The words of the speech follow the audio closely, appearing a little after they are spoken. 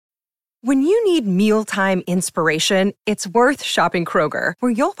When you need mealtime inspiration, it's worth shopping Kroger,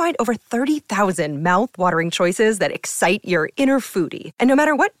 where you'll find over 30,000 mouth-watering choices that excite your inner foodie. And no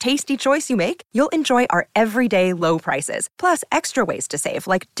matter what tasty choice you make, you'll enjoy our everyday low prices, plus extra ways to save,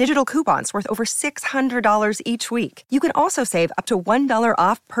 like digital coupons worth over $600 each week. You can also save up to $1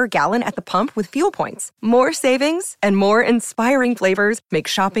 off per gallon at the pump with fuel points. More savings and more inspiring flavors make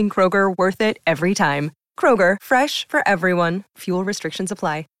shopping Kroger worth it every time. Kroger, fresh for everyone. Fuel restrictions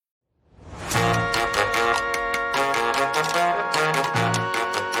apply.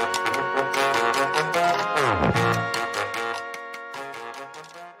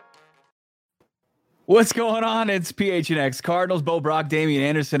 What's going on? It's PHNX Cardinals. Bo Brock, Damian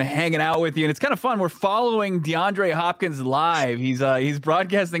Anderson hanging out with you. And it's kind of fun. We're following DeAndre Hopkins live. He's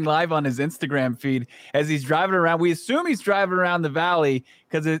broadcasting live on his Instagram feed as he's driving around. We assume he's driving around the valley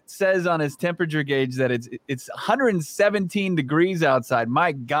because it says on his temperature gauge that it's 117 degrees outside.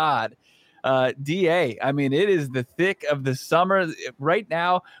 My God. DA, I mean, it is the thick of the summer. Right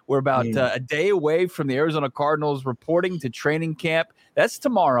now, we're about a day away from the Arizona Cardinals reporting to training camp. That's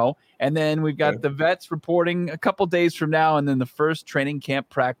tomorrow. And then we've got the vets reporting a couple days from now, and then the first training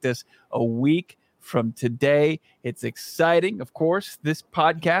camp practice a week from today. It's exciting. Of course, this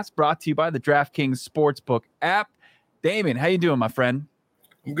podcast brought to you by the DraftKings Sportsbook app. Damon, how you doing, my friend?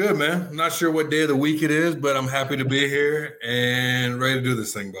 I'm good, man. I'm not sure what day of the week it is, but I'm happy to be here and ready to do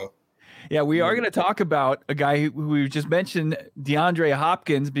this thing, Bo. Yeah, we are going to talk about a guy who we just mentioned, DeAndre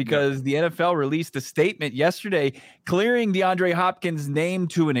Hopkins, because the NFL released a statement yesterday clearing DeAndre Hopkins' name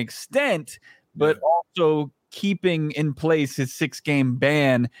to an extent, but also keeping in place his 6-game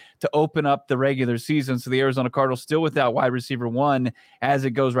ban to open up the regular season. So the Arizona Cardinals still without wide receiver one as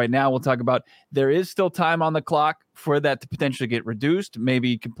it goes right now. We'll talk about there is still time on the clock for that to potentially get reduced,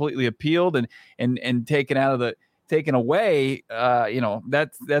 maybe completely appealed and taken out of the taken away.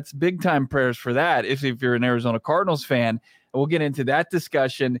 That's big time prayers for that. If you're an Arizona Cardinals fan, we'll get into that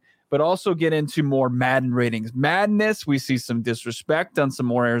discussion, but also get into more Madden ratings. Madness, we see some disrespect on some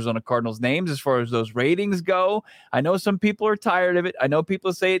more Arizona Cardinals names as far as those ratings go. I know some people are tired of it. I know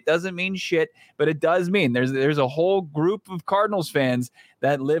people say it doesn't mean shit, but it does mean there's a whole group of Cardinals fans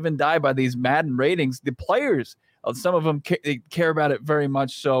that live and die by these Madden ratings. The players, some of them care about it very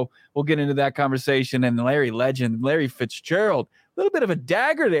much. So we'll get into that conversation. And Larry Fitzgerald, a little bit of a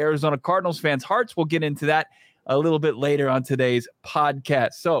dagger to Arizona Cardinals fans' hearts. We'll get into that a little bit later on today's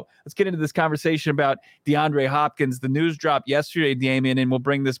podcast. So let's get into this conversation about DeAndre Hopkins. The news dropped yesterday, Damien, and we'll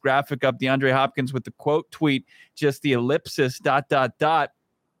bring this graphic up. DeAndre Hopkins with the quote tweet, just the ellipsis, ...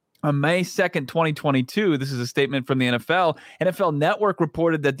 On May 2nd, 2022, this is a statement from the NFL. NFL Network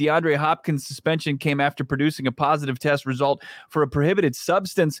reported that DeAndre Hopkins' suspension came after producing a positive test result for a prohibited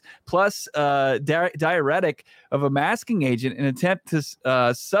substance plus diuretic of a masking agent in an attempt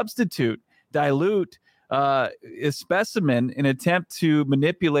to dilute a specimen in an attempt to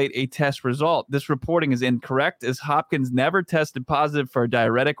manipulate a test result. This reporting is incorrect, as Hopkins never tested positive for a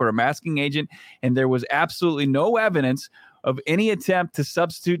diuretic or a masking agent, and there was absolutely no evidence of any attempt to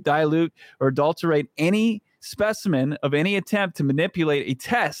substitute, dilute, or adulterate any specimen of any attempt to manipulate a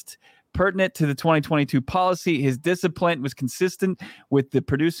test pertinent to the 2022 policy. His discipline was consistent with the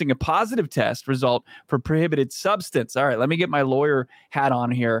producing a positive test result for prohibited substance. All right, let me get my lawyer hat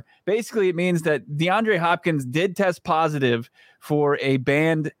on here. Basically, it means that DeAndre Hopkins did test positive for a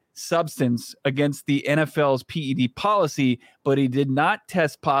banned substance against the NFL's PED policy, but he did not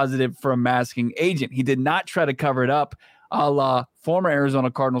test positive for a masking agent. He did not try to cover it up, a la former Arizona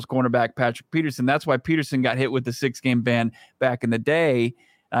Cardinals cornerback Patrick Peterson. That's why Peterson got hit with the 6-game ban back in the day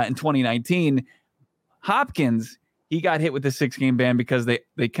in 2019. Hopkins, he got hit with the 6-game ban because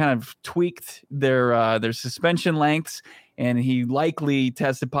they kind of tweaked their suspension lengths, and he likely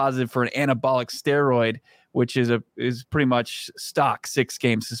tested positive for an anabolic steroid, which is pretty much stock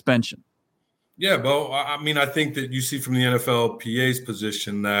 6-game suspension. Yeah, Bo. I mean, I think that you see from the NFLPA's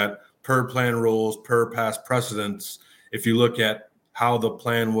position that per plan rules, per past precedents, if you look at how the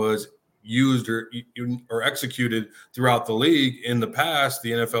plan was used or executed throughout the league in the past,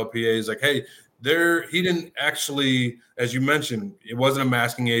 the NFLPA is like, hey, he didn't actually, as you mentioned, it wasn't a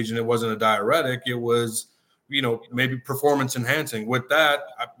masking agent, it wasn't a diuretic, it was, maybe performance enhancing. With that,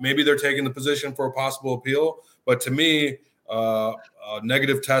 maybe they're taking the position for a possible appeal. But to me, a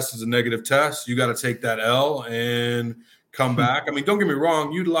negative test is a negative test. You got to take that L and come back. I mean, don't get me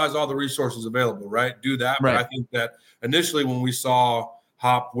wrong, utilize all the resources available, right? Do that. Right. But I think that initially when we saw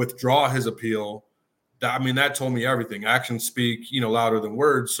Hop withdraw his appeal, that told me everything. Actions speak, louder than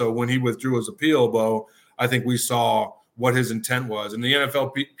words. So when he withdrew his appeal, Bo, I think we saw what his intent was. And the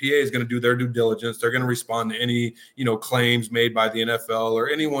NFLPA is going to do their due diligence. They're going to respond to any, claims made by the NFL or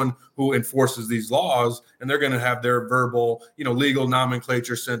anyone who enforces these laws, and they're going to have their verbal, legal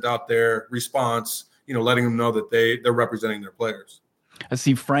nomenclature sent out their response, letting them know that they're representing their players. I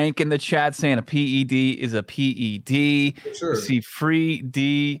see Frank in the chat saying a PED is a PED. Sure. I see Free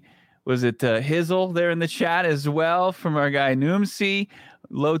D. Was it Hizzle there in the chat as well from our guy Noomsy?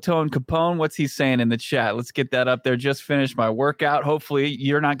 Low Tone Capone, what's he saying in the chat? Let's get that up there. Just finished my workout. Hopefully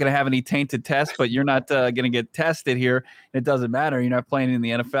you're not going to have any tainted tests, but you're not going to get tested here. It doesn't matter. You're not playing in the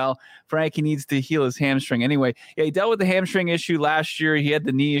NFL. Frankie needs to heal his hamstring. Anyway, yeah, he dealt with the hamstring issue last year. He had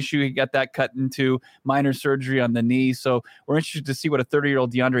the knee issue. He got that cut into minor surgery on the knee. So we're interested to see what a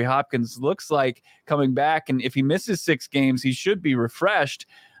 30-year-old DeAndre Hopkins looks like coming back. And if he misses 6 games, he should be refreshed.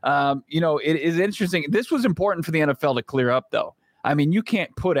 It is interesting. This was important for the NFL to clear up, though. I mean, you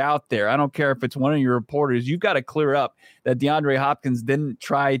can't put out there, I don't care if it's one of your reporters, you've got to clear up that DeAndre Hopkins didn't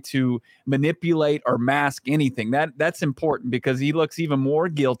try to manipulate or mask anything. That's important because he looks even more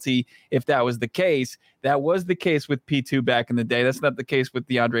guilty if that was the case. That was the case with P2 back in the day. That's not the case with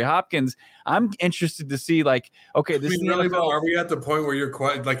DeAndre Hopkins. I'm interested to see, okay, this is really, are we at the point where you're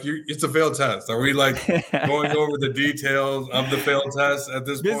quite it's a failed test? Are we going over the details of the failed test at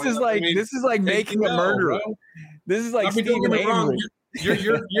this point? This is like making a murderer. Bro. This is like Stephen Avery.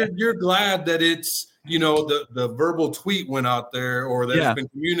 You're glad that it's the verbal tweet went out there or that it's been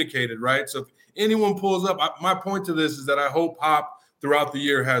communicated, right? So if anyone pulls up, my point to this is that I hope Hop throughout the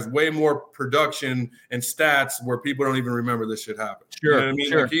year has way more production and stats where people don't even remember this shit happened. Sure, you know what I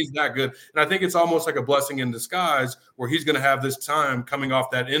mean? Sure. Like he's that good. And I think it's almost like a blessing in disguise where he's going to have this time coming off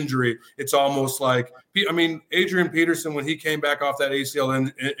that injury. It's almost like, Adrian Peterson, when he came back off that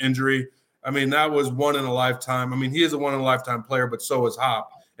ACL injury, that was one in a lifetime. He is a one in a lifetime player, but so is Hop.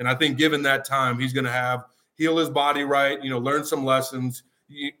 And I think given that time, he's going to heal his body right, learn some lessons,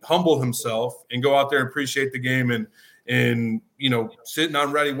 humble himself and go out there and appreciate the game and sitting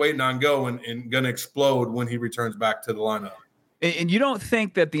on ready, waiting on go and going to explode when he returns back to the lineup. And you don't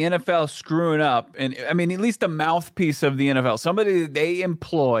think that the NFL is screwing up, and at least a mouthpiece of the NFL, somebody that they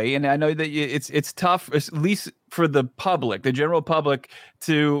employ, and I know that it's tough, at least for the public, the general public,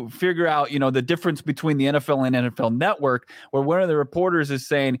 to figure out, the difference between the NFL and NFL Network, where one of the reporters is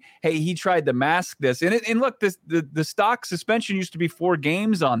saying, hey, he tried to mask this. And look, the stock suspension used to be 4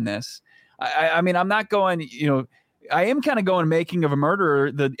 games on this. I'm not going, I am kind of going Making of a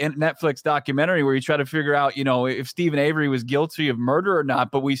Murderer, the Netflix documentary where you try to figure out, if Stephen Avery was guilty of murder or not.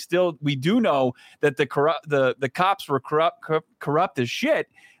 But we do know that the cops were corrupt as shit.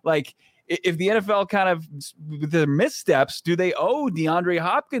 Like, if the NFL kind of, with their missteps, do they owe DeAndre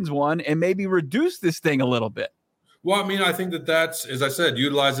Hopkins one and maybe reduce this thing a little bit? Well, I think that's, as I said,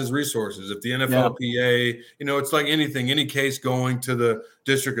 utilizes resources. If the NFLPA, it's like anything, any case going to the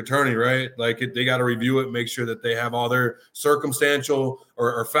district attorney, right? They got to review it, make sure that they have all their circumstantial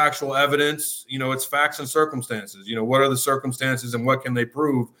or factual evidence. It's facts and circumstances. What are the circumstances and what can they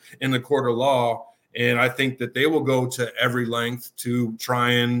prove in the court of law? And I think that they will go to every length to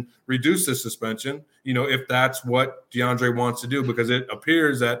try and reduce the suspension, if that's what DeAndre wants to do, because it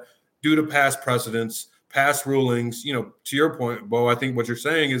appears that due to past precedents, past rulings, to your point, Bo, I think what you're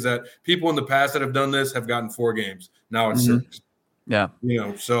saying is that people in the past that have done this have gotten 4 games. Now it's 6. Yeah.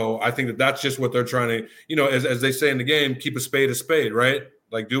 So I think that that's just what they're trying to, as they say in the game, keep a spade, right?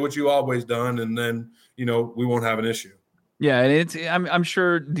 Like, do what you always done, and then, we won't have an issue. Yeah, and I'm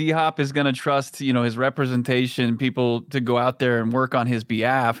sure D-Hop is going to trust, his representation, people to go out there and work on his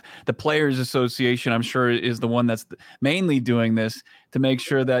behalf. The Players Association, I'm sure, is the one that's mainly doing this to make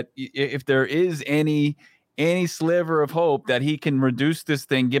sure that if there is any sliver of hope that he can reduce this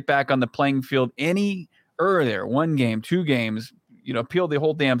thing, get back on the playing field any earlier, 1 game, 2 games, peel the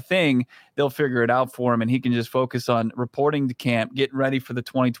whole damn thing, they'll figure it out for him, and he can just focus on reporting to camp, getting ready for the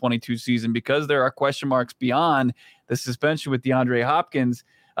 2022 season, because there are question marks beyond the suspension with DeAndre Hopkins.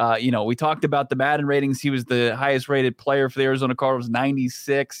 We talked about the Madden ratings. He was the highest rated player for the Arizona Cardinals,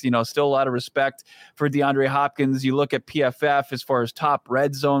 96. Still a lot of respect for DeAndre Hopkins. You look at PFF as far as top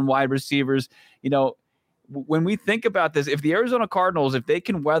red zone wide receivers. When we think about this, if the Arizona Cardinals, if they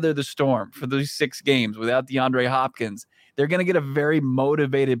can weather the storm for these 6 games without DeAndre Hopkins, they're going to get a very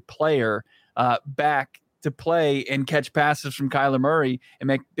motivated player back to play and catch passes from Kyler Murray and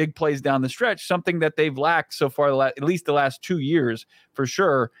make big plays down the stretch, something that they've lacked so far, at least the last 2 years for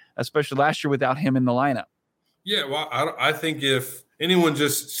sure, especially last year without him in the lineup. Yeah, well, I think if anyone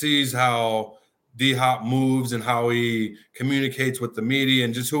just sees how D-Hop moves and how he communicates with the media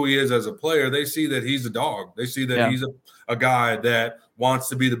and just who he is as a player, they see that he's a dog. They see that he's a guy that wants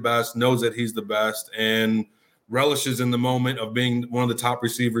to be the best, knows that he's the best, and relishes in the moment of being one of the top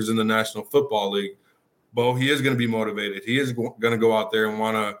receivers in the National Football League. Bo, he is going to be motivated. He is going to go out there and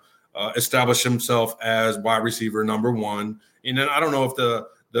want to establish himself as wide receiver number one. And then I don't know if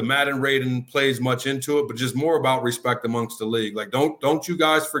the Madden rating plays much into it, but just more about respect amongst the league. Like, don't you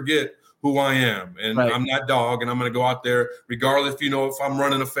guys forget who I am. And right. I'm that dog, and I'm going to go out there regardless if I'm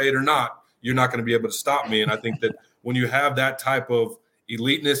running a fade or not. You're not going to be able to stop me. And I think that when you have that type of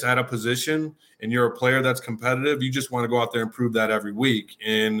eliteness at a position and you're a player that's competitive, you just want to go out there and prove that every week.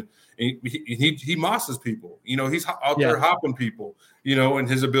 And he mosses people. He's out there hopping people, and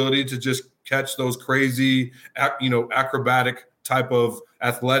his ability to just catch those crazy, acrobatic type of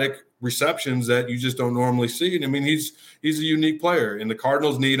athletic receptions that you just don't normally see. And I mean, he's a unique player, and the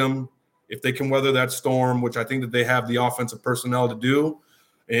Cardinals need him if they can weather that storm, which I think that they have the offensive personnel to do.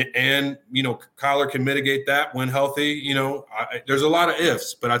 And Kyler can mitigate that when healthy. There's a lot of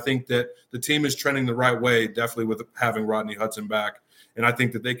ifs, but I think that the team is trending the right way, definitely with having Rodney Hudson back. And I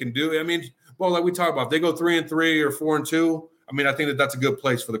think that they can do it. I mean, well, like we talked about, if they go 3-3 or 4-2, I mean, I think that that's a good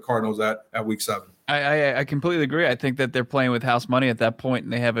place for the Cardinals at week 7. I completely agree. I think that they're playing with house money at that point,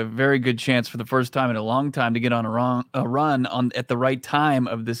 and they have a very good chance for the first time in a long time to get on a run at the right time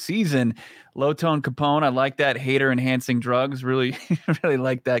of the season. Low Tone Capone, I like that. Hater enhancing drugs. Really, really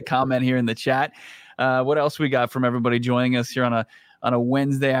like that comment here in the chat. What else we got from everybody joining us here on a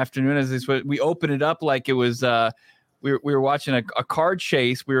Wednesday afternoon? As we open it up like it was. We were watching a car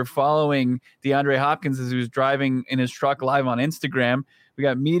chase. We were following DeAndre Hopkins as he was driving in his truck live on Instagram. We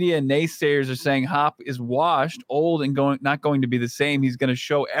got media and naysayers are saying Hop is washed, old, and not going to be the same. He's going to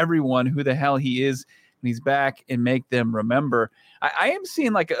show everyone who the hell he is when he's back and make them remember. I am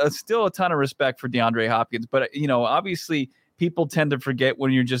seeing still a ton of respect for DeAndre Hopkins, but obviously people tend to forget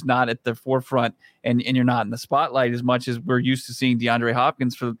when you're just not at the forefront and you're not in the spotlight as much as we're used to seeing DeAndre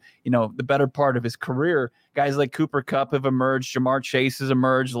Hopkins for the better part of his career. Guys like Cooper Kupp have emerged. Jamar Chase has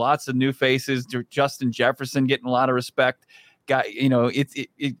emerged. Lots of new faces. Justin Jefferson getting a lot of respect.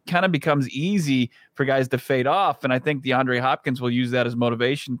 It kind of becomes easy for guys to fade off, and I think DeAndre Hopkins will use that as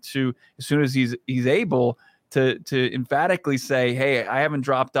motivation to, as soon as he's able to emphatically say, hey, I haven't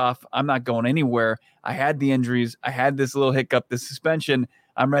dropped off. I'm not going anywhere. I had the injuries. I had this little hiccup, this suspension.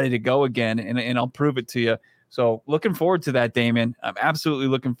 I'm ready to go again, and I'll prove it to you. So looking forward to that, Damon. I'm absolutely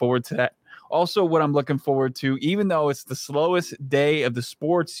looking forward to that. Also, what I'm looking forward to, even though it's the slowest day of the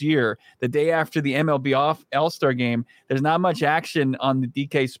sports year, the day after the MLB All-Star game, there's not much action on the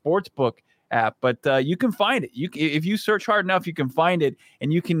DK Sportsbook app, but you can find it. If you search hard enough, you can find it,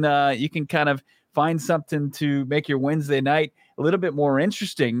 and you can kind of find something to make your Wednesday night a little bit more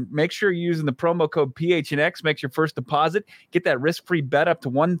interesting. Make sure you're using the promo code PHNX. Makes your first deposit. Get that risk-free bet up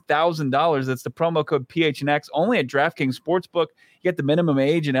to $1,000. That's the promo code PHNX. Only at DraftKings Sportsbook. You get the minimum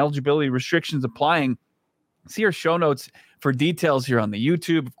age and eligibility restrictions applying. See our show notes for details here on the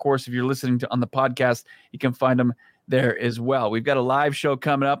YouTube. Of course, if you're listening on the podcast, you can find them there as well. We've got a live show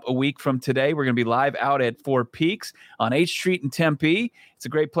coming up a week from today. We're going to be live out at Four Peaks on 8th Street in Tempe. It's a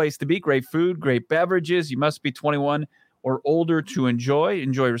great place to be. Great food, great beverages. You must be 21 or older to enjoy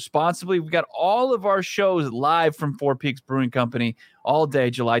responsibly. We've got all of our shows live from Four Peaks Brewing Company all day,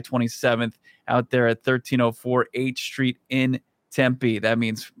 July 27th, out there at 1304 8th Street in Tempe. That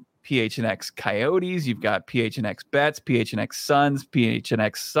means PHNX Coyotes. You've got PHNX Bets, PHNX Suns,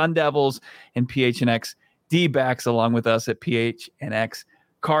 PHNX Sun Devils, and PHNX D-backs along with us at PHNX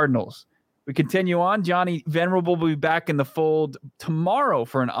Cardinals. We continue on. Johnny Venerable will be back in the fold tomorrow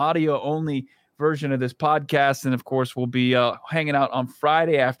for an audio-only version of this podcast. And, of course, we'll be hanging out on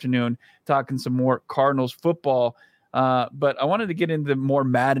Friday afternoon talking some more Cardinals football. But I wanted to get into more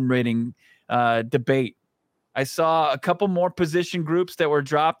Madden rating debate. I saw a couple more position groups that were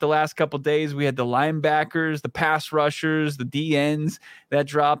dropped the last couple of days. We had the linebackers, the pass rushers, the DNs that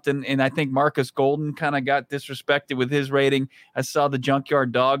dropped. And I think Marcus Golden kind of got disrespected with his rating. I saw the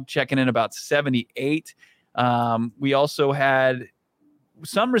Junkyard Dog checking in about 78. We also had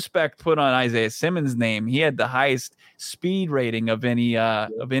some respect put on Isaiah Simmons' name. He had the highest speed rating of any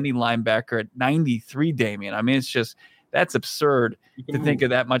linebacker at 93, Damian. I mean, that's absurd to think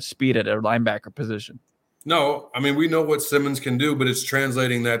of that much speed at a linebacker position. No, I mean, we know what Simmons can do, but it's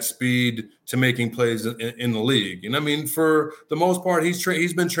translating that speed to making plays in the league. And I mean, for the most part, he's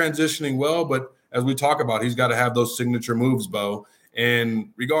been transitioning well, but as we talk about, he's got to have those signature moves, Bo. And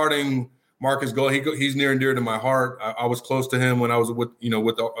regarding Marcus Golden, he's near and dear to my heart. I was close to him when I was with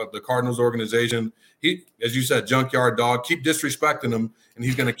the Cardinals organization. He, as you said, Junkyard Dog, keep disrespecting him, and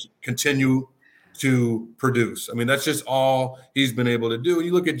he's going to continue to produce. I mean, that's just all he's been able to do.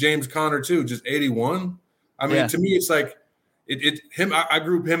 You look at James Conner too, just 81. I mean, To me, it's like I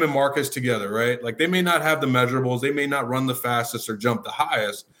group him and Marcus together, right? Like they may not have the measurables, they may not run the fastest or jump the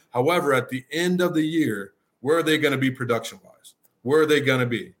highest. However, at the end of the year, where are they going to be production-wise? Where are they going to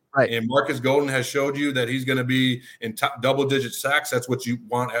be? Right. And Marcus Golden has showed you that he's going to be in double-digit sacks. That's what you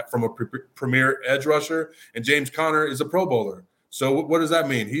want from a premier edge rusher. And James Conner is a Pro Bowler. So what does that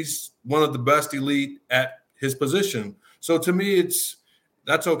mean? He's one of the best elite at his position. So to me,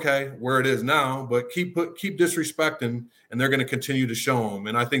 that's okay where it is now, but keep disrespecting, and they're going to continue to show him.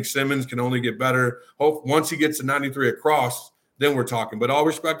 And I think Simmons can only get better. Once he gets to 93 across, then we're talking. But all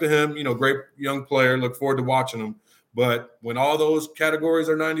respect to him, great young player. Look forward to watching him. But when all those categories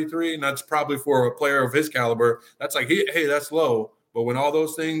are 93, and that's probably for a player of his caliber, that's like, hey, that's low. But when all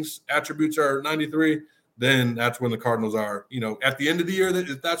those attributes are 93, then that's when the Cardinals are, at the end of the year,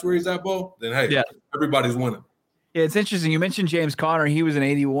 if that's where he's at, Bo, then, hey, yeah, everybody's winning. Yeah, it's interesting. You mentioned James Conner. He was an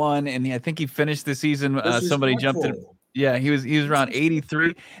 81, and I think he finished the season. Somebody jumped in. Yeah, he was around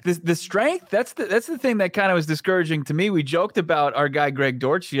 83. The strength, that's the thing that kind of was discouraging to me. We joked about our guy Greg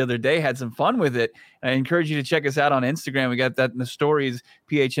Dortch the other day, had some fun with it. I encourage you to check us out on Instagram. We got that in the stories,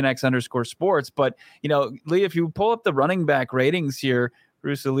 PHNX_sports. But, Lee, if you pull up the running back ratings here,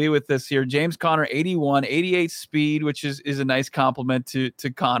 Bruce Lee with this here, James Conner, 81, 88 speed, which is a nice compliment to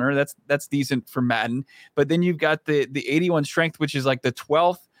Conner. That's decent for Madden. But then you've got the 81 strength, which is like the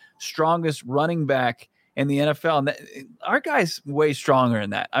 12th strongest running back in the NFL. And our guy's way stronger than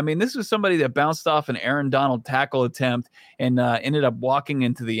that. I mean, this was somebody that bounced off an Aaron Donald tackle attempt and ended up walking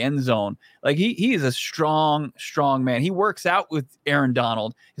into the end zone. Like he is a strong man. He works out with Aaron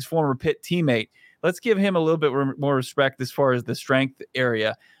Donald, his former Pitt teammate. Let's give him a little bit more respect as far as the strength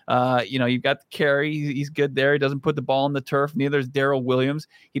area. You've got the carry. He's good there. He doesn't put the ball on the turf. Neither is Darrell Williams.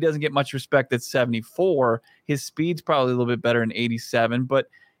 He doesn't get much respect at 74. His speed's probably a little bit better in 87. But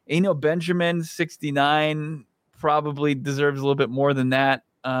Benjamin, 69, probably deserves a little bit more than that.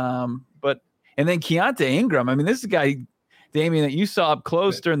 And then Keontae Ingram. I mean, this is a guy, Damian, that you saw up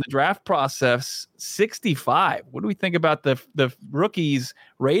close during the draft process, 65. What do we think about the rookies'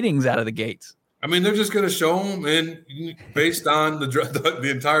 ratings out of the gates? I mean, they're just going to show them, and based on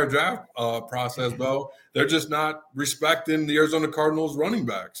the entire draft process, though, they're just not respecting the Arizona Cardinals running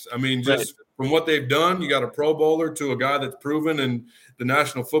backs. I mean, just from what they've done, you got a Pro Bowler to a guy that's proven in the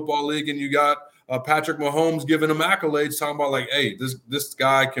National Football League, and you got Patrick Mahomes giving him accolades, talking about like, hey, this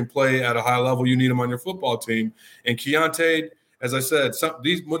guy can play at a high level. You need him on your football team. And Keontae, as I said,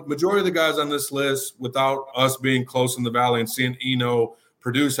 these majority of the guys on this list, without us being close in the valley and seeing Eno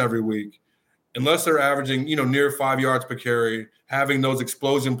produce every week, unless they're averaging, near 5 yards per carry, having those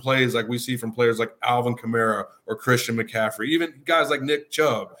explosion plays like we see from players like Alvin Kamara or Christian McCaffrey, even guys like Nick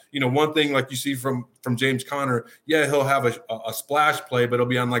Chubb. One thing like you see from James Conner, yeah, he'll have a splash play, but it'll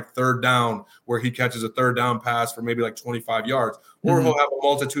be on like third down where he catches a third down pass for maybe like 25 yards. Or he'll have a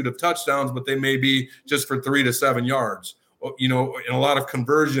multitude of touchdowns, but they may be just for 3 to 7 yards. In a lot of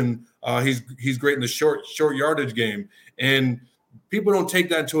conversion, he's great in the short yardage game. And people don't take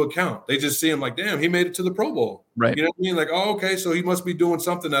that into account. They just see him like, damn, he made it to the Pro Bowl. Right. You know what I mean? Like, oh, okay, so he must be doing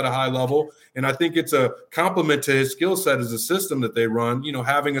something at a high level. And I think it's a compliment to his skill set as a system that they run,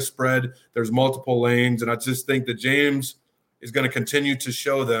 having a spread, there's multiple lanes. And I just think that James is going to continue to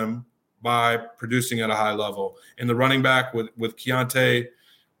show them by producing at a high level. And the running back with Keontae,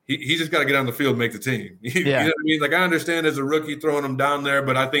 he just got to get on the field and make the team. You know what I mean? Like, I understand as a rookie throwing him down there,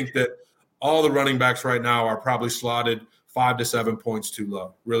 but I think that all the running backs right now are probably slotted 5 to 7 points too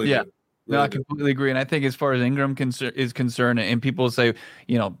low. Really good. No, I completely agree. And I think as far as Ingram is concerned, and people say,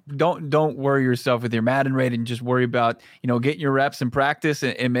 don't worry yourself with your Madden rate and just worry about, getting your reps in practice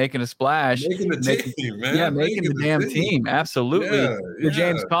and making a splash. Making the team, man. Yeah, making the damn team. Absolutely. Yeah.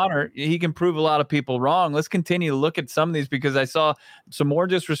 James Conner, he can prove a lot of people wrong. Let's continue to look at some of these because I saw some more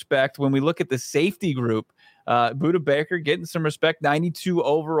disrespect when we look at the safety group. Budda Baker getting some respect, 92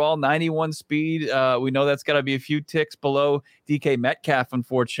 overall, 91 speed. We know that's got to be a few ticks below DK Metcalf,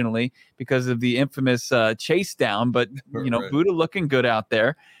 unfortunately, because of the infamous chase down. But, Budda looking good out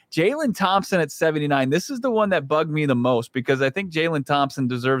there. Jalen Thompson at 79. This is the one that bugged me the most because I think Jalen Thompson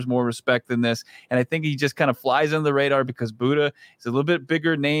deserves more respect than this. And I think he just kind of flies under the radar because Budda is a little bit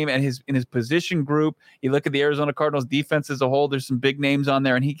bigger name and in his position group. You look at the Arizona Cardinals defense as a whole, there's some big names on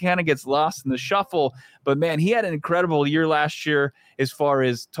there and he kind of gets lost in the shuffle. But man, he had an incredible year last year as far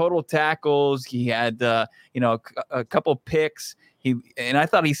as total tackles. He had, a couple picks. And I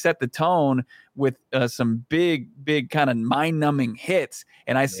thought he set the tone with some big kind of mind-numbing hits.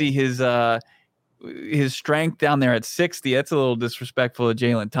 And I see his strength down there at 60. That's a little disrespectful to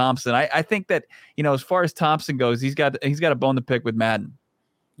Jalen Thompson. I think that, as far as Thompson goes, he's got a bone to pick with Madden.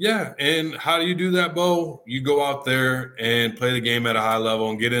 Yeah, and how do you do that, Bo? You go out there and play the game at a high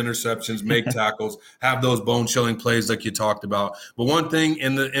level and get interceptions, make tackles, have those bone-chilling plays like you talked about. But one thing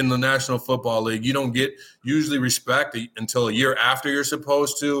in the National Football League, you don't get usually respect until a year after you're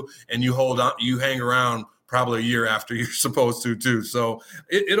supposed to, and you hold on, you hang around probably a year after you're supposed to too. So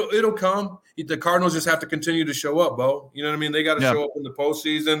it'll come. The Cardinals just have to continue to show up, Bo. You know what I mean? They got to show up in the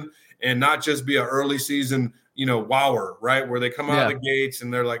postseason and not just be an early season, wower, right? Where they come out of the gates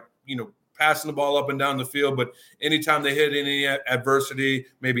and they're like, passing the ball up and down the field. But anytime they hit any adversity,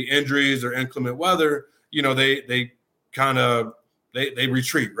 maybe injuries or inclement weather, they kind of they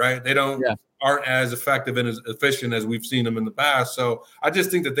retreat, right? They aren't as effective and as efficient as we've seen them in the past. So I just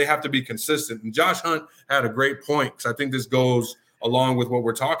think that they have to be consistent. And Josh Hunt had a great point, because I think this goes along with what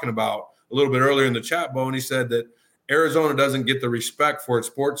we're talking about a little bit earlier in the chat, Bo. And he said that Arizona doesn't get the respect for its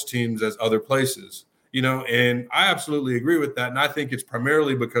sports teams as other places. And I absolutely agree with that. And I think it's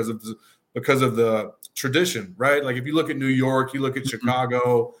primarily because of the tradition, right? Like if you look at New York, you look at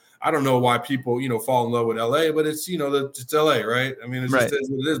Chicago, I don't know why people, fall in love with LA, but it's, it's LA, right? I mean, it's just is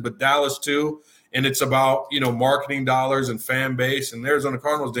what it is, but Dallas too. And it's about, marketing dollars and fan base, and the Arizona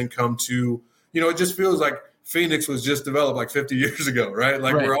Cardinals didn't come to, it just feels like Phoenix was just developed like 50 years ago, right?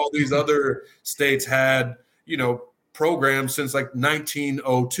 Like where all these other states had, programs since like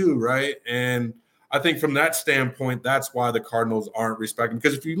 1902, right? And I think from that standpoint, that's why the Cardinals aren't respected.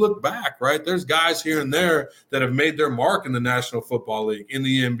 Because if you look back, right, there's guys here and there that have made their mark in the National Football League, in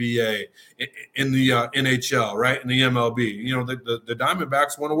the NBA, in the NHL, right, in the MLB. The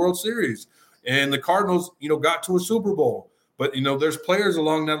Diamondbacks won a World Series, and the Cardinals, got to a Super Bowl. But, there's players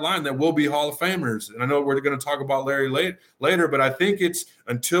along that line that will be Hall of Famers. And I know we're going to talk about Larry later, but I think it's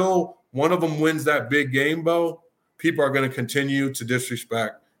until one of them wins that big game, Bo, people are going to continue to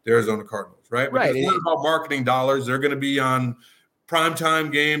disrespect the Arizona Cardinals. Right. Because it's not about marketing dollars. They're going to be on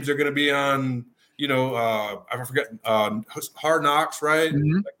primetime games. They're going to be on, I forget, Hard Knocks. Right.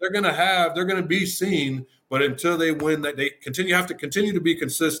 Mm-hmm. Like they're going to be seen. But until they win, that they have to continue to be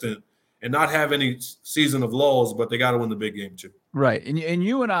consistent and not have any season of lulls. But they got to win the big game too. Right. And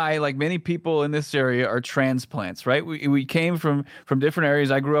you and I, like many people in this area, are transplants, right? We came from different areas.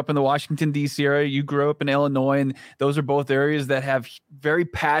 I grew up in the Washington, D.C. area. You grew up in Illinois, and those are both areas that have very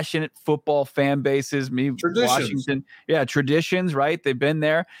passionate football fan bases. Washington, traditions, right? They've been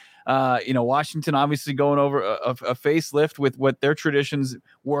there. Washington obviously going over a facelift with what their traditions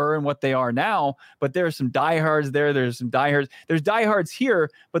were and what they are now, but there are some diehards there. There's diehards here,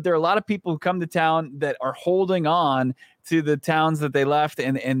 but there are a lot of people who come to town that are holding on to the towns that they left,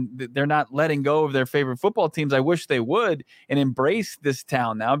 and they're not letting go of their favorite football teams. I wish they would and embrace this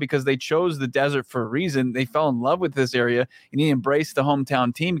town now, because they chose the desert for a reason. They fell in love with this area, and he embraced the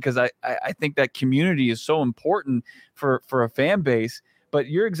hometown team, because I think that community is so important for a fan base. But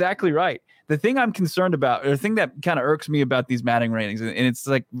you're exactly right. The thing I'm concerned about, or the thing that kind of irks me about these Madden ratings, and it's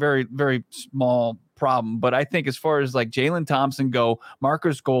like very, very small problem, but I think as far as like Jalen Thompson go,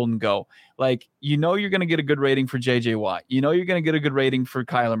 Marcus Golden go, like, you're going to get a good rating for JJ Watt. You're going to get a good rating for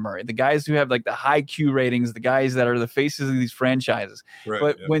Kyler Murray. The guys who have like the high Q ratings, the guys that are the faces of these franchises. Right,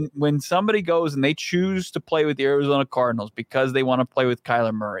 but when somebody goes and they choose to play with the Arizona Cardinals because they want to play with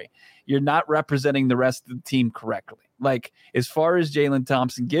Kyler Murray, you're not representing the rest of the team correctly. Like, as far as Jalen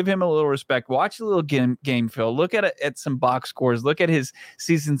Thompson, give him a little respect. Watch a little game film. Look at some box scores. Look at his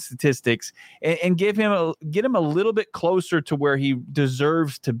season statistics, and get him a little bit closer to where he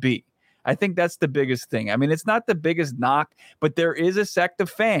deserves to be. I think that's the biggest thing. I mean, it's not the biggest knock, but there is a sect of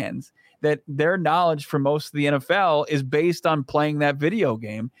fans that their knowledge for most of the NFL is based on playing that video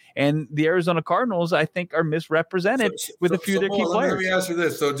game. And the Arizona Cardinals, I think, are misrepresented with a few of their key players. Let me ask you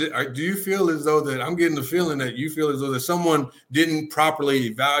this. So do you feel as though that, I'm getting the feeling that you feel as though that someone didn't properly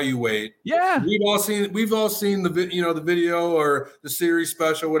evaluate? Yeah. We've all seen the video or the series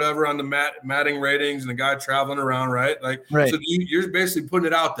special, whatever, on the Madden ratings and the guy traveling around, right? Like, right. So you're basically putting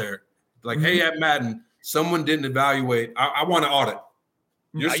it out there. Like, mm-hmm. Hey, at Madden, someone didn't evaluate. I want to audit.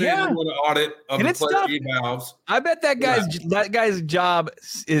 You're saying you want to audit of the player evals. I bet that guy's job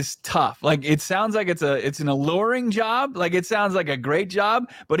is tough. Like, it sounds like it's an alluring job. Like, it sounds like a great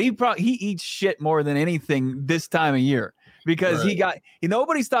job, but he eats shit more than anything this time of year, because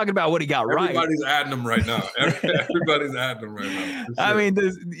nobody's talking about what he got right. Everybody's adding him right now. Everybody's adding him right now. Sure. I mean,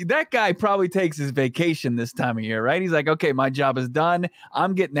 that guy probably takes his vacation this time of year, right? He's like, okay, my job is done.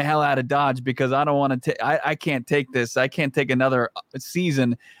 I'm getting the hell out of Dodge, because I don't want to. I can't take this. I can't take another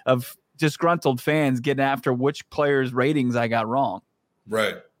season of disgruntled fans getting after which players' ratings I got wrong.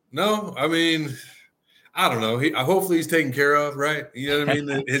 Right. No, I mean, I don't know. Hopefully he's taken care of, right? You know what I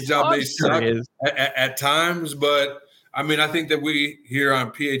mean? His job may suck at times, but I mean, I think that we here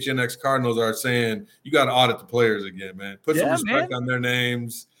on PHNX Cardinals are saying you got to audit the players again, man. Put some respect on their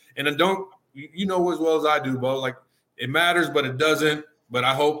names, and then don't you know as well as I do, Bo? Like it matters, but it doesn't. But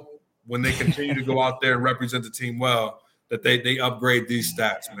I hope when they continue to go out there and represent the team well, that they upgrade these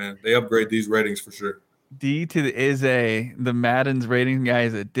stats, man. They upgrade these ratings for sure. D to the Madden's rating guy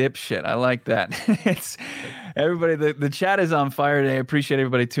is a dipshit. I like that. It's everybody. The chat is on fire today. I appreciate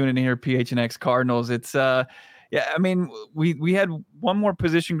everybody tuning in here. PHNX Cardinals. It's yeah. I mean, we had one more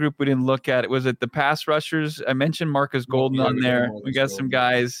position group we didn't look at. It was at the pass rushers. I mentioned Marcus Golden on there. We got some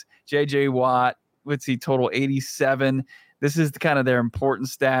guys. J.J. Watt. What's he total? 87. This is kind of their important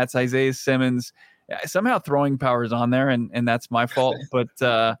stats. Isaiah Simmons. Somehow throwing power is on there, and that's my fault.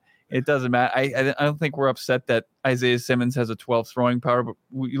 But it doesn't matter. I don't think we're upset that Isaiah Simmons has a 12 throwing power, but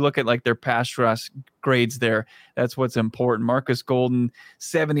you look at like their pass rush grades there. That's what's important. Marcus Golden,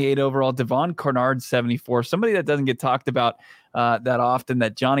 78 overall. Devon Kennard, 74. Somebody that doesn't get talked about that often,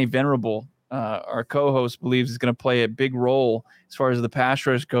 that Johnny Venerable, our co-host, believes is going to play a big role as far as the pass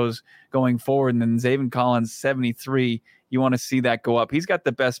rush goes going forward. And then Zaven Collins, 73. You want to see that go up. He's got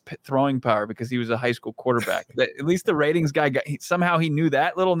the best throwing power because he was a high school quarterback. At least the ratings guy somehow he knew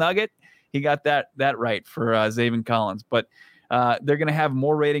that little nugget. He got that right for Zaven Collins. But they're going to have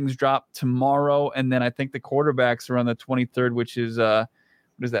more ratings drop tomorrow, and then I think the quarterbacks are on the 23rd, which is what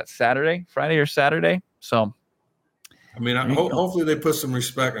is that? Friday or Saturday? So, I mean, hopefully they put some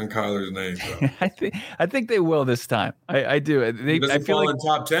respect on Kyler's name. I think they will this time. I do. I feel like in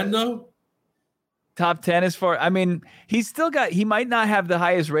top 10 though. Top 10 as far, I mean, he might not have the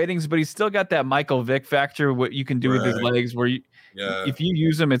highest ratings, but he's still got that Michael Vick factor, what you can do with his legs, where if you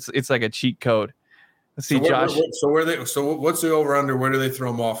use them, it's like a cheat code. Let's see, Josh. So what's the over under? Where do they throw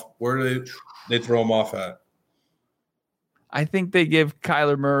him off? Where do they throw him off at? I think they give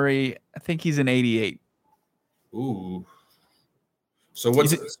Kyler Murray, I think he's an 88. Ooh. So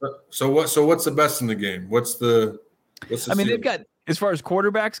what's the best in the game? What's the they've got, as far as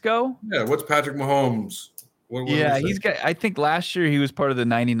quarterbacks go? Yeah, what's Patrick Mahomes? He's got. I think last year he was part of the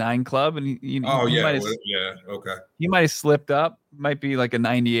 99 club, and he okay. He might have slipped up. Might be like a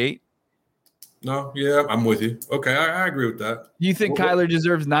 98. No, yeah, I'm with you. Okay, I agree with that. You think Kyler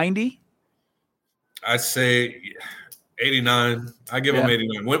deserves 90? I'd say 89. I give him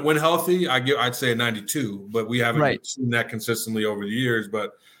 89. When healthy, I'd say a 92. But we haven't seen that consistently over the years.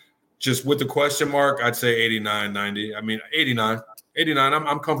 But just with the question mark, I'd say 89, 90. I mean, 89. 89,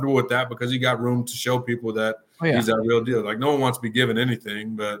 I'm comfortable with that because he got room to show people that he's that real deal. Like, no one wants to be given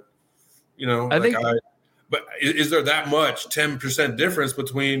anything, but, but is there that much 10% difference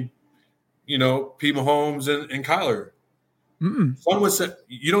between, P. Mahomes and Kyler? Mm-mm. Some would say,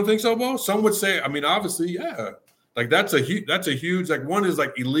 you don't think so, Bo? Some would say, I mean, obviously, yeah. Like, that's a huge, like, one is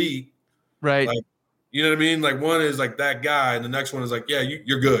like elite. Right. Like, you know what I mean? Like, one is like that guy, and the next one is like, yeah,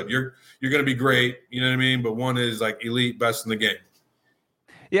 you're good. You're going to be great. You know what I mean? But one is like elite, best in the game.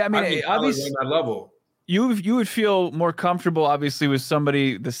 Yeah, I mean, obviously, on that level, you would feel more comfortable, obviously, with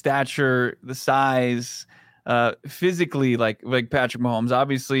somebody the stature, the size, physically, like Patrick Mahomes.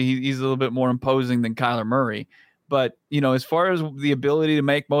 Obviously, he's a little bit more imposing than Kyler Murray. But as far as the ability to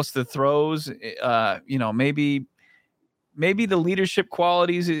make most of the throws, maybe the leadership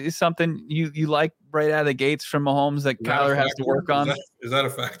qualities is something you like right out of the gates from Mahomes that Kyler has to work on. Is that a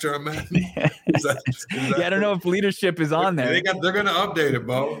factor on that? I don't know if leadership is on there. They're going to update it,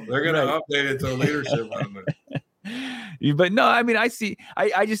 Bo. They're going to update it to leadership on there. But no, I mean, I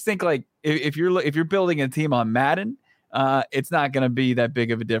just think like if you're building a team on Madden, it's not going to be that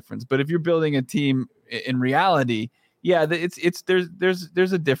big of a difference. But if you're building a team in reality, there's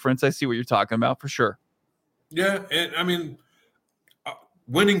a difference. I see what you're talking about for sure. Yeah, and I mean,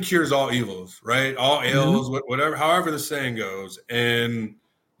 winning cures all evils, right? All ills, whatever, however the saying goes. And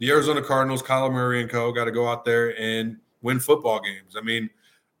the Arizona Cardinals, Kyler Murray and co. got to go out there and win football games. I mean,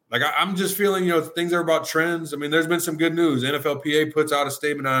 like I'm just feeling, things are about trends. I mean, there's been some good news. NFLPA puts out a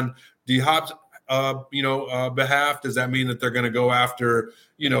statement on D Hop's, behalf. Does that mean that they're going to go after,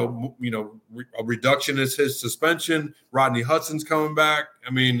 a reduction in his suspension? Rodney Hudson's coming back. I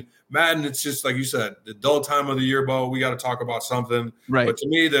mean, Madden, it's just like you said, the dull time of the year, Bo. We got to talk about something. Right. But to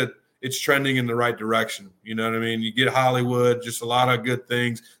me, that it's trending in the right direction. You know what I mean? You get Hollywood, just a lot of good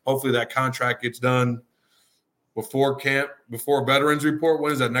things. Hopefully that contract gets done before Veterans Report.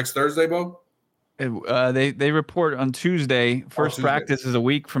 When is that? Next Thursday, Bo? They report on Tuesday. First practice is a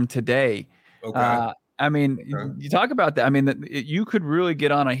week from today. Okay. I mean, you talk about that. I mean, you could really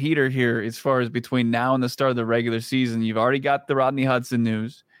get on a heater here as far as between now and the start of the regular season. You've already got the Rodney Hudson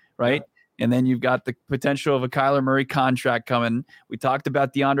news, right? And then you've got the potential of a Kyler Murray contract coming. We talked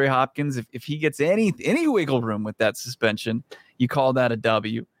about DeAndre Hopkins. If he gets any wiggle room with that suspension, you call that a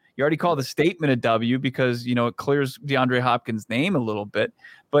W. You already called the statement a W because, it clears DeAndre Hopkins' name a little bit.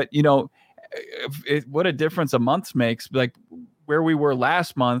 But, what a difference a month makes. Like where we were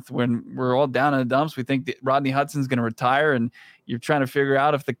last month when we're all down in the dumps, we think that Rodney Hudson's going to retire, and you're trying to figure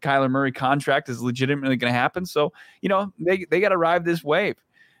out if the Kyler Murray contract is legitimately going to happen. So, they got to ride this wave.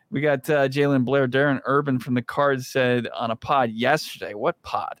 We got Jalen Blair. Darren Urban from the Cards said on a pod yesterday, what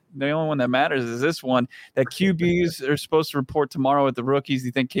pod? The only one that matters is this one, that QBs are supposed to report tomorrow with the rookies. Do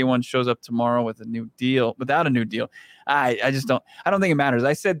you think K1 shows up tomorrow with a new deal, without a new deal? I don't think it matters.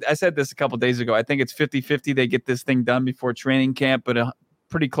 I said this a couple days ago. I think it's 50-50. They get this thing done before training camp, but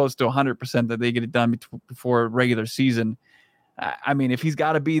pretty close to 100% that they get it done before regular season. I mean, if he's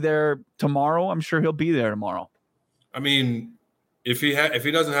got to be there tomorrow, I'm sure he'll be there tomorrow. I mean, if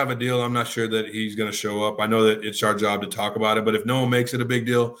he doesn't have a deal, I'm not sure that he's going to show up. I know that it's our job to talk about it, but if no one makes it a big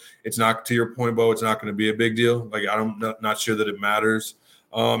deal, it's not, to your point, Bo, it's not going to be a big deal. Like, I'm not sure that it matters.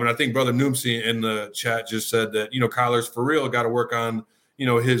 And I think Brother Noomsy in the chat just said that, Kyler's for real, got to work on,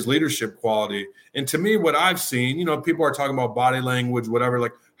 his leadership quality. And to me, what I've seen, people are talking about body language, whatever,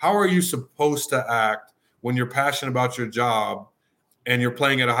 like, how are you supposed to act when you're passionate about your job and you're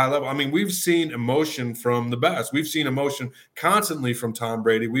playing at a high level? I mean, we've seen emotion from the best. We've seen emotion constantly from Tom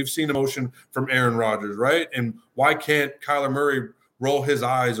Brady. We've seen emotion from Aaron Rodgers, right? And why can't Kyler Murray roll his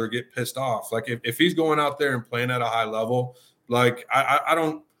eyes or get pissed off? Like, if he's going out there and playing at a high level, like, I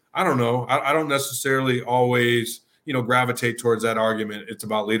don't know. I don't necessarily always, gravitate towards that argument. It's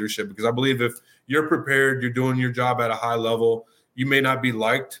about leadership, because I believe if you're prepared, you're doing your job at a high level, you may not be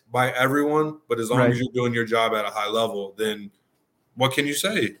liked by everyone, but as long as you're doing your job at a high level, then what can you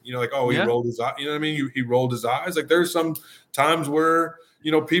say? He rolled his eye. You know what I mean? He rolled his eyes. Like, there's some times where,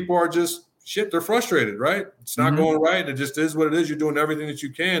 people are just they're frustrated, right? It's not going right. It just is what it is. You're doing everything that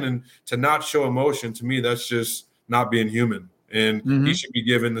you can. And to not show emotion, to me, that's just not being human. And he should be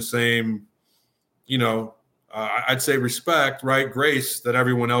given the same, I'd say respect, right? Grace that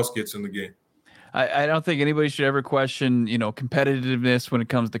everyone else gets in the game. I don't think anybody should ever question, competitiveness when it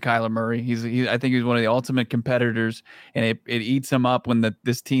comes to Kyler Murray. I think he's one of the ultimate competitors, and it eats him up when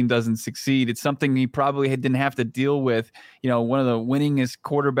this team doesn't succeed. It's something he probably didn't have to deal with, one of the winningest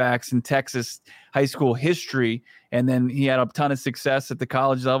quarterbacks in Texas high school history. And then he had a ton of success at the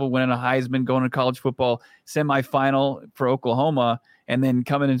college level, winning a Heisman, going to college football semifinal for Oklahoma, and then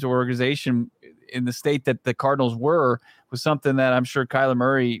coming into an organization in the state that the Cardinals was something that I'm sure Kyler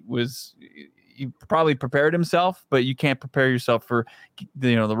Murray he probably prepared himself, but you can't prepare yourself for,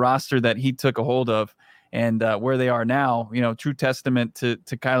 the roster that he took a hold of and where they are now. True testament to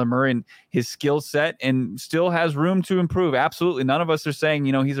Kyler Murray and his skill set, and still has room to improve. Absolutely. None of us are saying,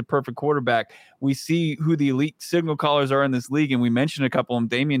 he's a perfect quarterback. We see who the elite signal callers are in this league, and we mentioned a couple of them.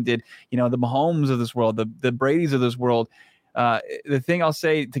 Damian did, the Mahomes of this world, the Bradys of this world. The thing I'll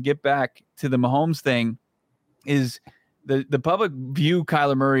say to get back to the Mahomes thing is the public view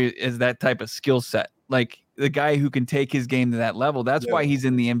Kyler Murray as that type of skill set, like the guy who can take his game to that level. That's why he's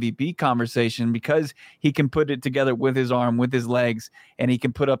in the MVP conversation, because he can put it together with his arm, with his legs, and he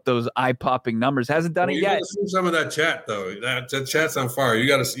can put up those eye-popping numbers. Hasn't done it yet. You got to see some of that chat, though. That chat's on fire. You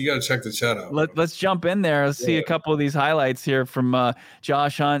got to check the chat out. Let's jump in there. Let's see a couple of these highlights here from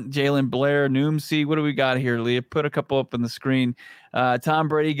Josh Hunt, Jalen Blair, Noomsy. What do we got here, Leah? Put a couple up on the screen. Tom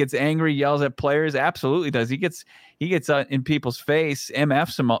Brady gets angry, yells at players. Absolutely does. He gets in people's face,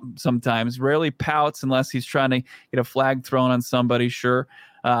 MF sometimes, rarely pouts unless he's trying to get a flag thrown on somebody. Sure.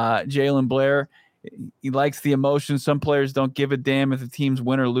 Jalen Blair, he likes the emotion. Some players don't give a damn if the teams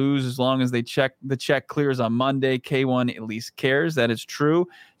win or lose, as long as the check clears on Monday. K1 at least cares. That is true.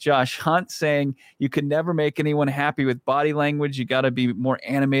 Josh Hunt saying you can never make anyone happy with body language. You got to be more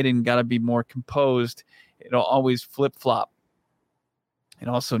animated and got to be more composed. It'll always flip-flop. And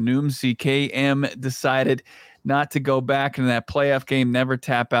also Noomsy KM decided not to go back into that playoff game. Never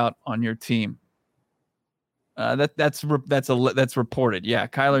tap out on your team. That's reported. Yeah,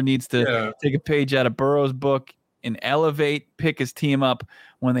 Kyler needs to take a page out of Burrow's book and pick his team up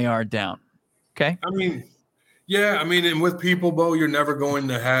when they are down. Okay. I mean, and with people, Bo, you're never going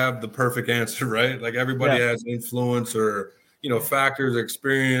to have the perfect answer, right? Like, everybody has influence or factors,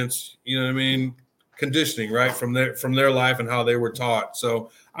 experience. You know what I mean? Conditioning, right, from their life and how they were taught.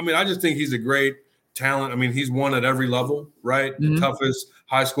 So, I mean, I just think he's a great talent. I mean, he's won at every level, right? The toughest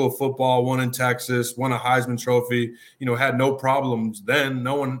high school football, won in Texas, won a Heisman Trophy, had no problems then.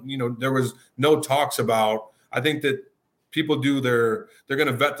 No one, there was no talks about. I think that people they're going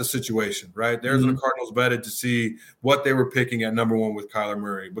to vet the situation, right? The Arizona Cardinals vetted to see what they were picking at number 1 with Kyler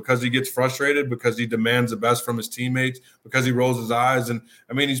Murray, because he gets frustrated, because he demands the best from his teammates, because he rolls his eyes. And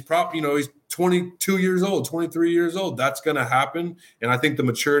I mean, he's probably, he's 22 years old, 23 years old. That's going to happen. And I think the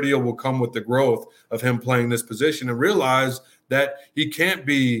maturity will come with the growth of him playing this position, and realize that he can't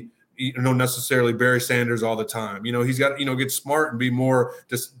be, necessarily Barry Sanders all the time. He's got to, get smart and be more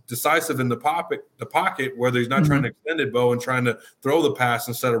decisive in the pocket, whether he's not trying to extend it, Bo, and trying to throw the pass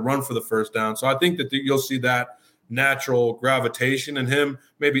instead of run for the first down. So I think that you'll see that natural gravitation in him,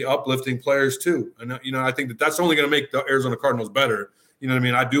 maybe uplifting players too. And, I think that's only going to make the Arizona Cardinals better. You know what I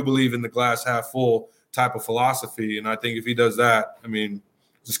mean? I do believe in the glass half full type of philosophy. And I think if he does that, I mean,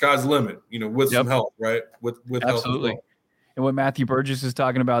 the sky's the limit, with some help, right? With absolutely. Help. And what Matthew Burgess is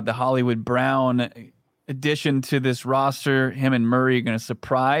talking about, the Hollywood Brown addition to this roster, him and Murray are going to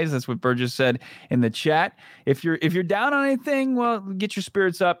surprise. That's what Burgess said in the chat. If you're down on anything, well, get your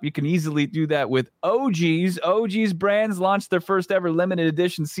spirits up. You can easily do that with OG's. OG's Brands launched their first ever limited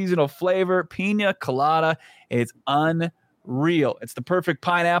edition seasonal flavor, Pina Colada. It's unreal. It's the perfect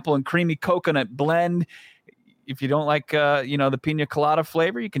pineapple and creamy coconut blend. If you don't like, the pina colada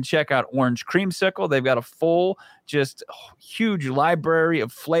flavor, you can check out Orange Creamsicle. They've got a full, just huge library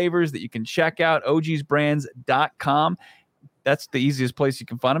of flavors that you can check out. ogsbrands.com. That's the easiest place you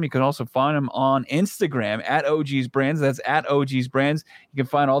can find them. You can also find them on Instagram at OG's Brands. That's at OG's Brands. You can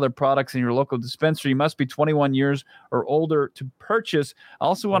find all their products in your local dispensary. You must be 21 years or older to purchase. I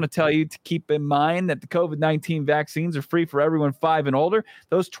also want to tell you to keep in mind that the COVID-19 vaccines are free for everyone 5 and older.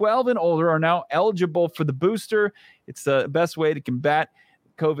 Those 12 and older are now eligible for the booster. It's the best way to combat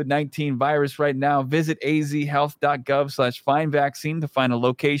COVID-19 virus right now. Visit azhealth.gov/find vaccine to find a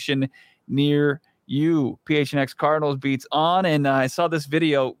location near you. PHNX Cardinals beats on. And I saw this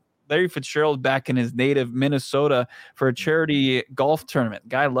video, Larry Fitzgerald back in his native Minnesota for a charity golf tournament.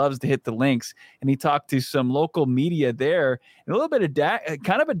 Guy loves to hit the links, and he talked to some local media there, and a little bit of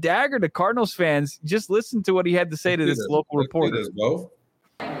kind of a dagger to Cardinals fans. Just listen to what he had to say to this local reporter.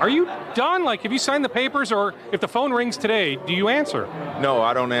 Are you done? Like, have you signed the papers, or if the phone rings today, do you answer? No,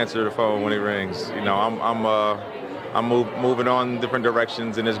 I don't answer the phone when it rings. I'm moving on different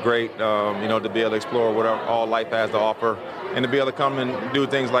directions, and it's great, to be able to explore what all life has to offer, and to be able to come and do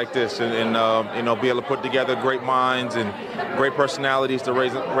things like this, and be able to put together great minds and great personalities to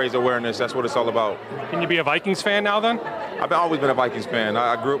raise awareness. That's what it's all about. Can you be a Vikings fan now, then? I've always been a Vikings fan.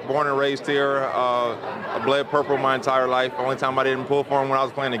 I grew up, born and raised here. I bled purple my entire life. Only time I didn't pull for them when I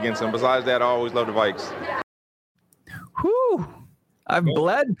was playing against them. Besides that, I always loved the Vikes. Whew! I've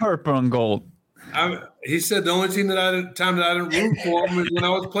bled purple and gold. He said the only time that I didn't root for him is when I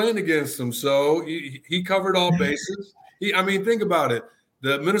was playing against him. So he covered all bases. Think about it.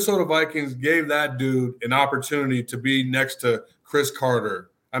 The Minnesota Vikings gave that dude an opportunity to be next to Chris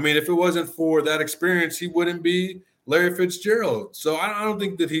Carter. If it wasn't for that experience, he wouldn't be Larry Fitzgerald. So I don't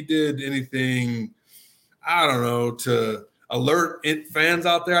think that he did anything, to alert fans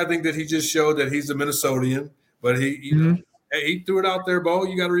out there. I think that he just showed that he's a Minnesotian, but he threw it out there, Bo.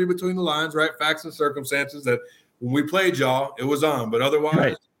 You got to read between the lines, right? Facts and circumstances that when we played y'all, it was on. But otherwise,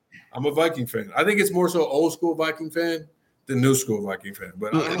 right. I'm a Viking fan. I think it's more so old school Viking fan than new school Viking fan.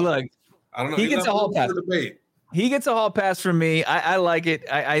 But look, I don't know. He gets a hall pass. He gets a hall pass from me. I like it.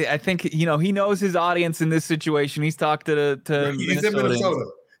 I think he knows his audience in this situation. He's talked to he's in Minnesota.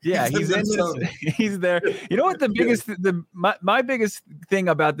 Yeah, he's in Minnesota. He's there. You know what the biggest my biggest thing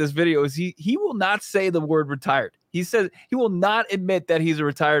about this video is he will not say the word retired. He says he will not admit that he's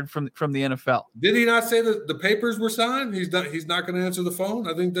retired from the NFL. Did he not say that the papers were signed? He's not going to answer the phone.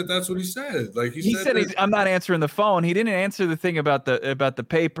 I think that's what he said. Like he said I'm not answering the phone. He didn't answer the thing about the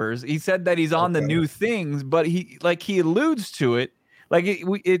papers. He said that he's on the new things, but he alludes to it. Like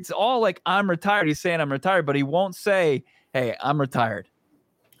it's all like I'm retired. He's saying I'm retired, but he won't say, "Hey, I'm retired."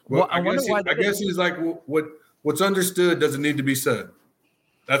 Well, I guess he's like what's understood doesn't need to be said.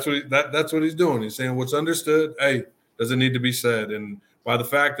 That's what he's doing. He's saying what's understood, hey, doesn't need to be said. And by the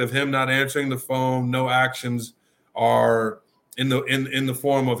fact of him not answering the phone, no actions are in the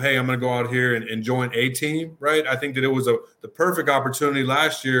form of, hey, I'm going to go out here and join a team, right? I think that it was the perfect opportunity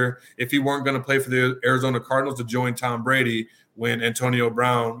last year if he weren't going to play for the Arizona Cardinals to join Tom Brady when Antonio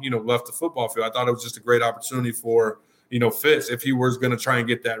Brown, left the football field. I thought it was just a great opportunity for Fitz if he was going to try and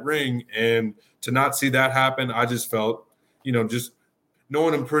get that ring. And to not see that happen, I just felt, just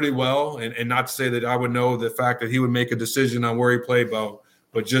knowing him pretty well, and not to say that I would know the fact that he would make a decision on where he played,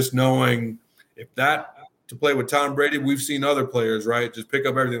 but just knowing if that to play with Tom Brady, we've seen other players, right? Just pick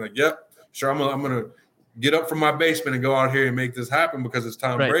up everything like, yep, sure, I'm gonna get up from my basement and go out here and make this happen because it's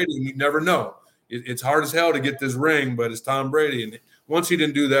Tom Brady. And you never know. it's hard as hell to get this ring, but it's Tom Brady. And once he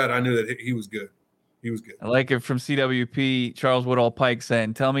didn't do that, I knew that he was good. He was good. I like it from CWP, Charles Woodall Pike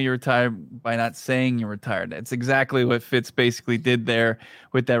saying, tell me you're retired by not saying you're retired. It's exactly what Fitz basically did there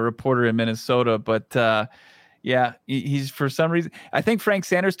with that reporter in Minnesota. But yeah, he's for some reason. I think Frank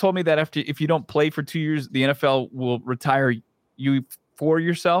Sanders told me that if you don't play for 2 years, the NFL will retire you for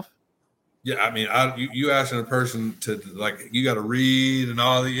yourself. Yeah, I mean, you asking a person to, like, you got to read and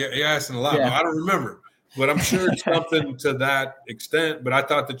all that. You're asking a lot. Yeah. I don't remember, but I'm sure it's something to that extent. But I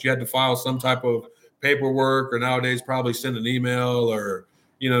thought that you had to file some type of paperwork, or nowadays probably send an email, or,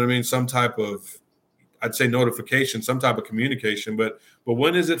 you know what I mean, some type of, I'd say, notification, some type of communication. But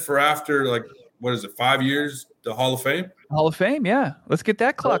when is it for after, like, what is it, 5 years, the Hall of Fame? Hall of Fame, yeah. Let's get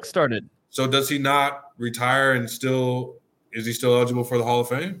that clock started. So does he not retire and is he still eligible for the Hall of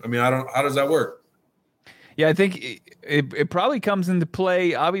Fame? I mean, how does that work? Yeah, I think it probably comes into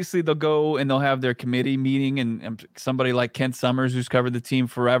play. Obviously, they'll go and they'll have their committee meeting, and somebody like Kent Summers, who's covered the team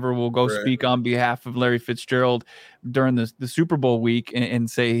forever, will go speak on behalf of Larry Fitzgerald during the Super Bowl week and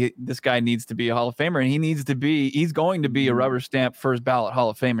say this guy needs to be a Hall of Famer, and he's going to be a rubber stamp first ballot Hall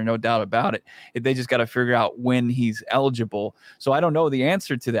of Famer, no doubt about it. They just got to figure out when he's eligible. So I don't know the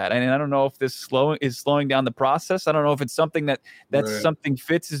answer to that, and I don't know if this is slowing down the process. I don't know if it's something that's something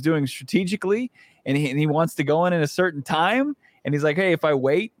Fitz is doing strategically. And he wants to go in at a certain time, and he's like, hey, if I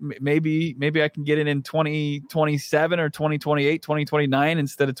wait, maybe I can get it in 2027 or 2028, 2029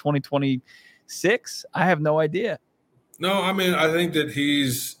 instead of 2026. I have no idea. No, I mean, I think that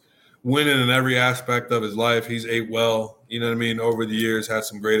he's winning in every aspect of his life. He's ate well, you know what I mean, over the years, had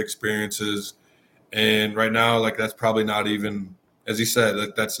some great experiences. And right now, like, that's probably not even, as he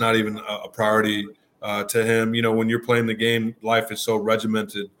said, that's not even a priority to him. You know, when you're playing the game, life is so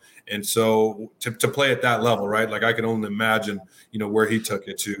regimented. And so to play at that level, right? Like, I can only imagine, you know, where he took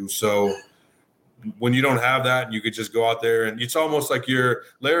it to. So when you don't have that, you could just go out there, and it's almost like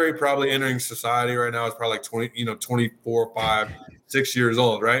Larry probably entering society right now is probably like 24, 5, 6 years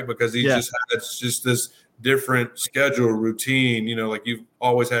old, right? Because he just has this different schedule, routine, you know, like you've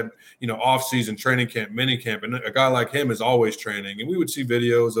always had, you know, off-season, training camp, mini camp. And a guy like him is always training. And we would see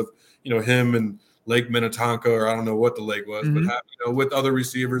videos of, you know, him and Lake Minnetonka, or I don't know what the lake was, but with other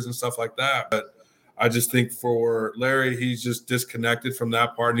receivers and stuff like that. But I just think for Larry, he's just disconnected from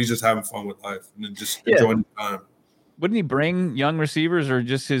that part, and he's just having fun with life and just enjoying the time. Wouldn't he bring young receivers or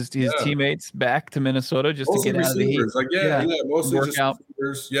just his teammates back to Minnesota just to get out of the heat? Like, mostly just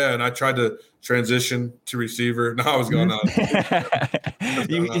receivers. Yeah, and I tried to transition to receiver. No, I was going out.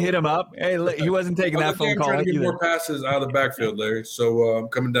 You hit him up. Hey, he wasn't taking that phone call. I'm trying to get more passes out of the backfield, Larry. So I'm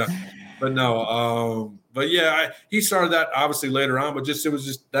coming down. But no, he started that obviously later on, but it was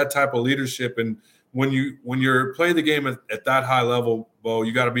just that type of leadership. And when you're playing the game at that high level, Bo,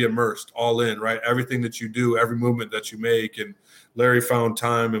 you got to be immersed all in, right? Everything that you do, every movement that you make. And Larry found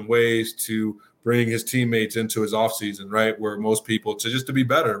time and ways to bring his teammates into his offseason, right? Where most people to be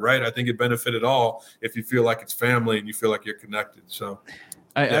better, right? I think it benefited all if you feel like it's family and you feel like you're connected. So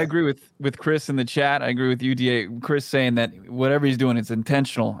I agree with Chris in the chat. I agree with UDA. Chris saying that whatever he's doing, it's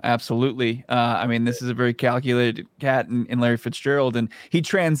intentional. Absolutely. I mean, this is a very calculated cat in Larry Fitzgerald, and he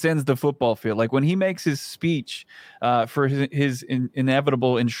transcends the football field. Like when he makes his speech for his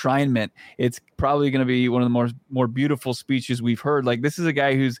inevitable enshrinement, it's probably going to be one of the more beautiful speeches we've heard. Like, this is a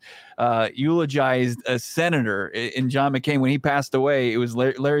guy who's eulogized a senator in John McCain. When he passed away, it was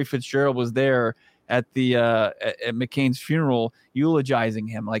Larry Fitzgerald was there at McCain's funeral, eulogizing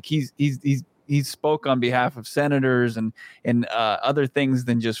him. Like he spoke on behalf of senators and other things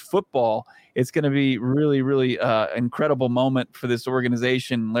than just football. It's going to be really, really incredible moment for this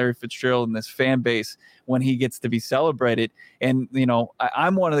organization, Larry Fitzgerald, and this fan base when he gets to be celebrated. And, you know,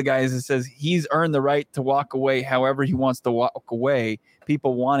 I'm one of the guys that says he's earned the right to walk away however he wants to walk away.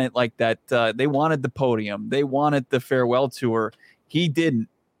 People want it like that. They wanted the podium. They wanted the farewell tour. He didn't.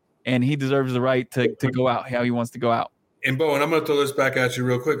 And he deserves the right to go out how he wants to go out. And Bo, and I'm going to throw this back at you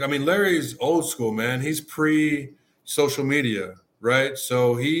real quick. I mean, Larry's old school, man. He's pre-social media, right?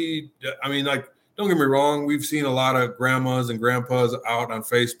 So don't get me wrong. We've seen a lot of grandmas and grandpas out on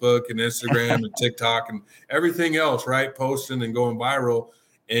Facebook and Instagram and TikTok and everything else, right? Posting and going viral.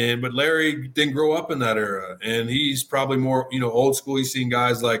 But Larry didn't grow up in that era. And he's probably more, you know, old school. He's seen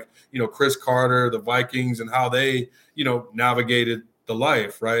guys like, you know, Chris Carter, the Vikings, and how they, you know, navigated the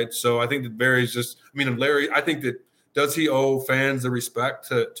life, right? So I think that Larry, I think that, does he owe fans the respect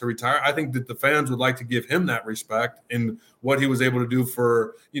to retire? I think that the fans would like to give him that respect in what he was able to do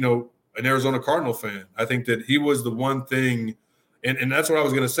for, you know, an Arizona Cardinal fan. I think that he was the one thing And that's what I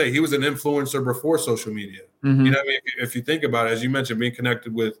was going to say. He was an influencer before social media. Mm-hmm. You know what I mean? If you think about it, as you mentioned, being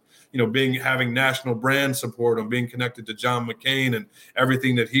connected with, having national brand support and being connected to John McCain and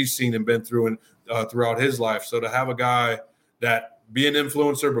everything that he's seen and been through and throughout his life. So to have a guy that be an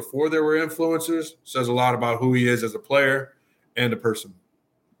influencer before there were influencers says a lot about who he is as a player and a person.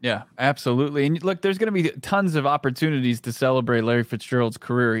 Yeah, absolutely. And look, there's going to be tons of opportunities to celebrate Larry Fitzgerald's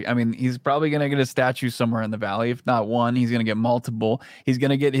career. I mean, he's probably going to get a statue somewhere in the Valley. If not one, he's going to get multiple. He's going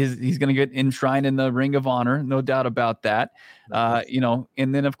to get enshrined in the Ring of Honor. No doubt about that. And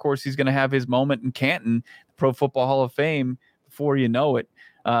then of course he's going to have his moment in Canton, Pro Football Hall of Fame, before you know it.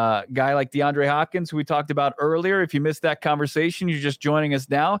 Guy like DeAndre Hopkins, who we talked about earlier. If you missed that conversation, you're just joining us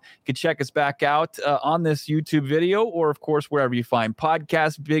now. You can check us back out on this YouTube video, or of course, wherever you find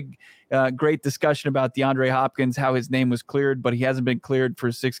podcasts. Great discussion about DeAndre Hopkins, how his name was cleared, but he hasn't been cleared for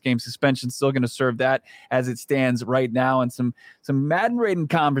a 6-game suspension. Still going to serve that as it stands right now, and some Madden rating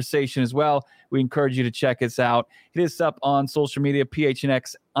conversation as well. We encourage you to check us out. Hit us up on social media,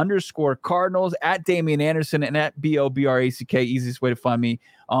 PHNX_Cardinals, at Damian Anderson, and at BOBRACK. Easiest way to find me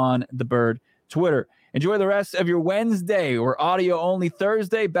on the Bird Twitter. Enjoy the rest of your Wednesday or audio only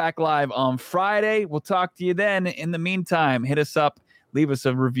Thursday. Back live on Friday. We'll talk to you then. In the meantime, hit us up. Leave us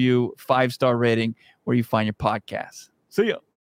a review, 5-star rating, where you find your podcasts. See ya.